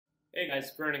Hey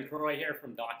guys, Vernon Croy here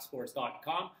from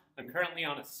DocSports.com. I'm currently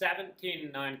on a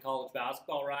 17-9 college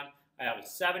basketball run. I have a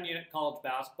 7-unit college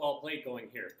basketball play going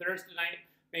here Thursday night.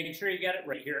 Making sure you get it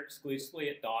right here exclusively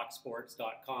at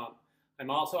DocSports.com. I'm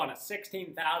also on a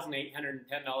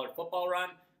 $16,810 football run.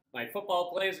 My football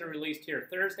plays are released here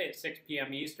Thursday at 6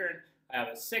 p.m. Eastern. I have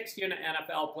a 6-unit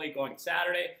NFL play going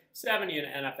Saturday,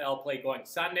 7-unit NFL play going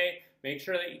Sunday. Make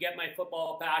sure that you get my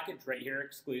football package right here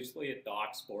exclusively at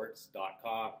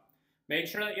DocSports.com. Make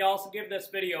sure that you also give this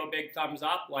video a big thumbs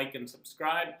up, like and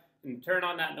subscribe, and turn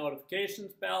on that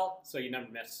notifications bell so you never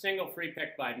miss a single free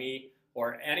pick by me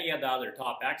or any of the other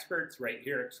top experts right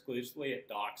here exclusively at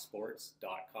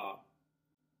DocSports.com.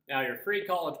 Now your free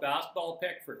college basketball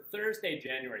pick for Thursday,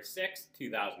 January 6th,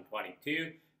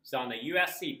 2022 is on the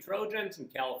USC Trojans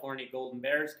and California Golden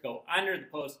Bears to go under the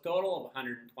post total of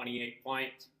 128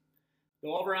 points. The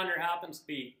over-under happens to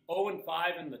be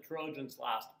 0-5 in the Trojans'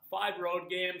 last 5 road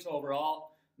games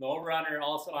overall. The over-under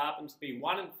also happens to be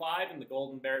 1-5 in the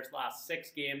Golden Bears' last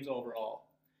 6 games overall.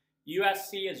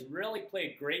 USC has really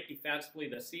played great defensively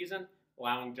this season,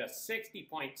 allowing just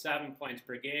 60.7 points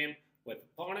per game, with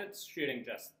opponents shooting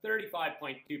just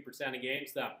 35.2%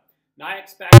 against them. And I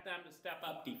expect them to step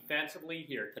up defensively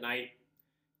here tonight.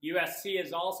 USC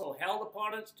has also held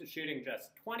opponents to shooting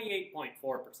just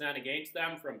 28.4% against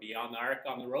them from beyond the arc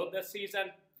on the road this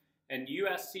season. And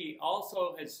USC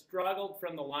also has struggled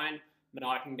from the line,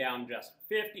 knocking down just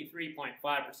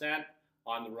 53.5%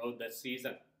 on the road this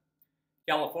season.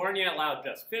 California allowed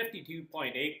just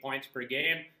 52.8 points per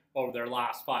game over their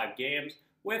last 5 games,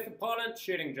 with opponents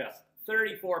shooting just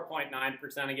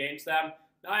 34.9% against them.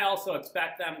 And I also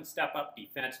expect them to step up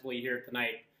defensively here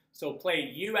tonight. So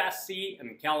play USC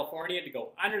and California to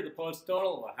go under the post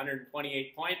total of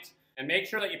 128 points. And make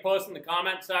sure that you post in the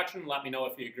comment section and let me know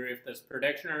if you agree with this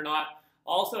prediction or not.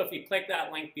 Also, if you click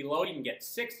that link below, you can get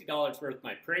 $60 worth of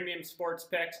my premium sports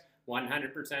picks,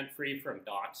 100% free from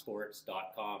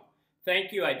DocSports.com.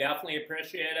 Thank you. I definitely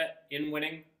appreciate it. In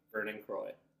winning, Vernon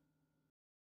Croy.